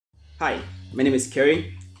Hi, my name is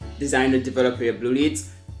Kerry, designer developer at Blue Leads.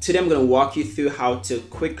 Today I'm going to walk you through how to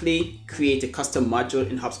quickly create a custom module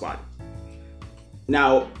in HubSpot.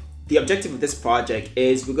 Now, the objective of this project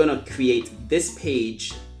is we're going to create this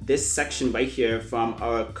page, this section right here from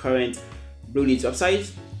our current Blue Leads website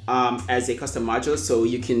as a custom module, so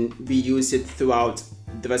you can reuse it throughout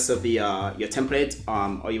the rest of the your template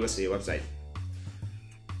or the rest of your website.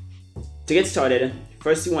 To get started,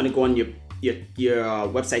 first you want to go on your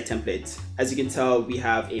website template. As you can tell, we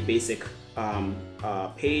have a basic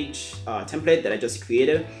page template that I just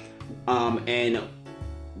created, and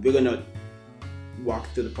we're gonna walk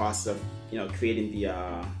through the process of creating the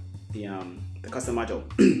custom module.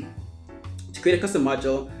 To create a custom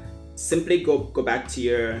module, simply go back to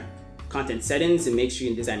your content settings and make sure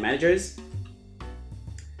you're in design managers,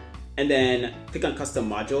 and then click on custom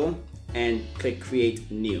module and click create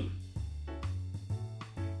new.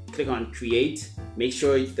 Click on create, make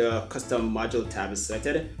sure the custom module tab is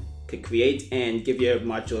selected, click create and give your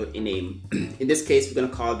module a name. In this case, we're going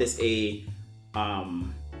to call this a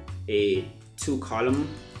 2-column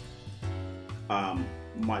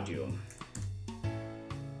module,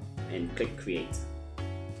 and click create.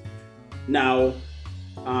 Now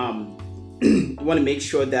you want to make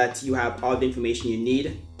sure that you have all the information you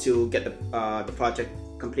need to get the project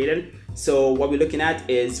completed. So what we're looking at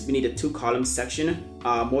is we need a 2-column section.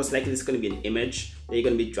 Most likely it's going to be an image that you're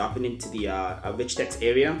going to be dropping into the rich text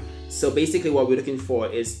area. So basically what we're looking for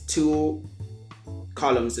is 2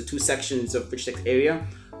 columns, the 2 sections of rich text area,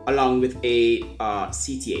 along with a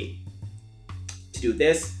CTA. To do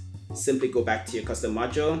this, simply go back to your custom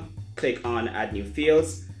module, click on add new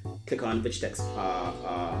fields, click on rich text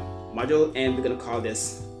module, and we're going to call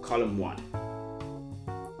this column 1.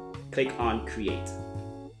 Click on create.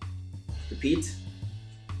 Repeat,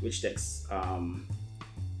 rich text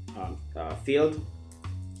field,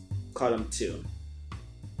 column 2,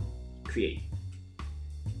 create.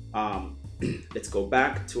 Let's go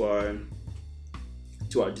back to our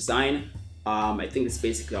design. I think that's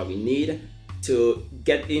basically all we need to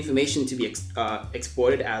get the information to be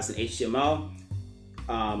exported as an HTML.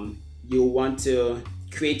 You want to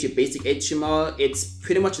create your basic HTML. It's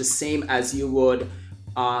pretty much the same as you would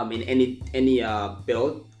in any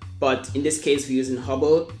build. But in this case, we're using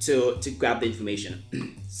Hubble to grab the information.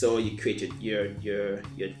 So you create your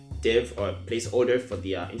div or placeholder for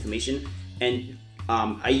the information, and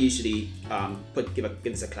I usually give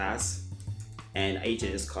this a class, and I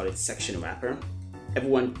usually just call it section wrapper.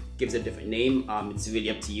 Everyone gives it a different name. It's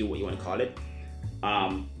really up to you what you want to call it.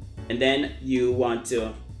 And then you want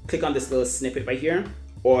to click on this little snippet right here,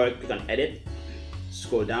 or click on edit,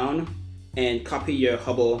 scroll down, and copy your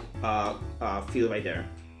Hubble field right there.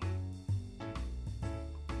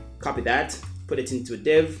 Copy that, put it into a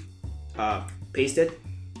div, paste it,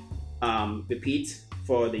 repeat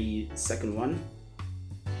for the second one,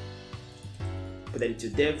 put that into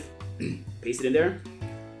a div, paste it in there,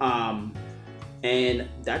 and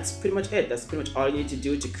that's pretty much it. That's pretty much all you need to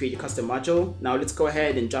do to create a custom module. Now let's go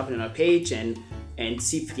ahead and drop it on our page and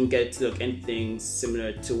see if we can get it to look anything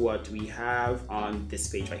similar to what we have on this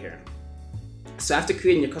page right here. So after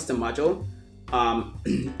creating your custom module,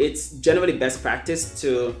 it's generally best practice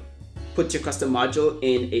to put your custom module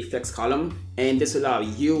in a flex column, and this will allow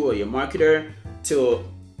you or your marketer to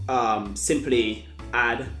simply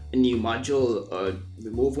add a new module or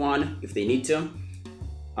remove one if they need to.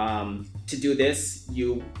 To do this,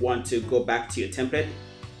 you want to go back to your template,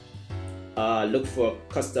 look for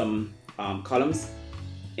custom columns,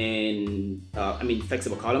 and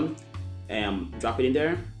flexible column, drop it in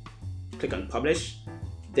there, click on publish.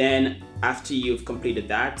 Then after you've completed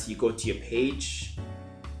that, you go to your page,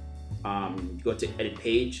 go to edit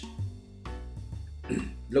page,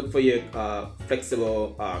 look for your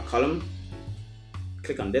flexible column,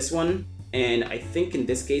 click on this one, and I think in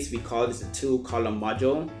this case we call this a 2-column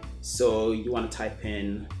module. So you want to type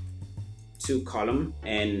in 2-column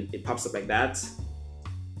and it pops up like that.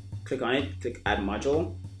 Click on it, click add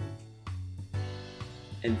module,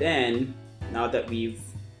 and then now that we've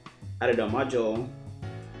added a module,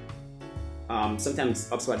 sometimes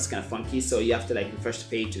HubSpot is kind of funky, so you have to refresh the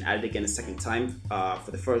page and add it again a second time.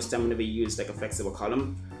 For the first time whenever you use a flexible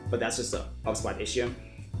column, but that's just a HubSpot issue.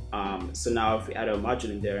 So now if we add a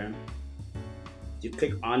module in there, you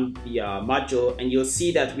click on the module and you'll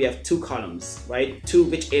see that we have 2 columns, right? 2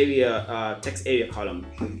 rich area text area column.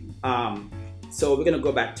 So we're gonna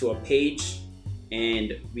go back to our page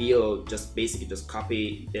and we'll basically just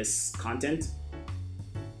copy this content,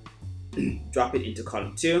 drop it into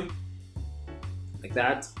column 2 like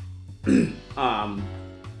that.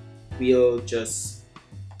 We'll just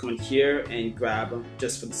come in here and grab,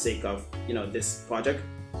 just for the sake of this project,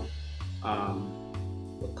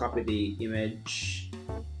 we'll copy the image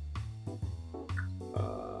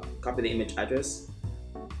address,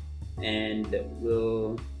 and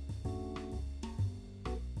we'll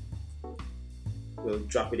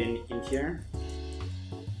drop it in here.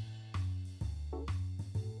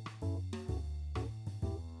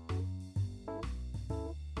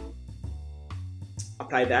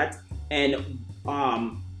 Apply that, and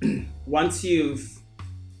once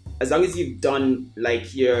as long as you've done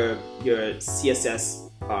like your CSS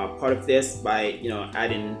part of this by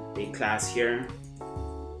adding a class here,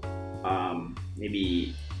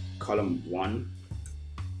 maybe column 1,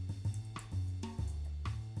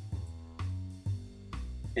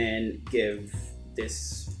 and give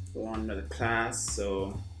this one another class,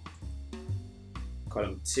 so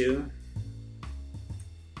column 2.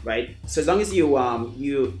 Right, so as long as you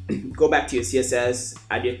you go back to your CSS,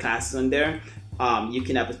 add your classes on there, you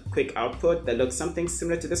can have a quick output that looks something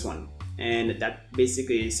similar to this one, and that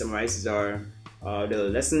basically summarizes our little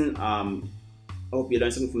lesson. I hope you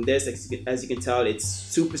learned something from this. As you can tell, it's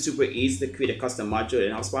super easy to create a custom module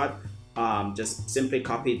in HubSpot. Just simply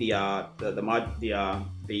copy the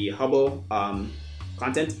Hubble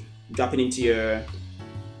content, drop it into your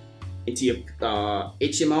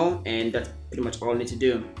HTML, and that's pretty much all you need to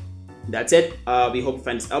do. That's it. We hope you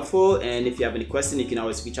find this helpful, and if you have any questions, you can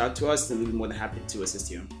always reach out to us, and we'll be more than happy to assist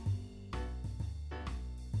you.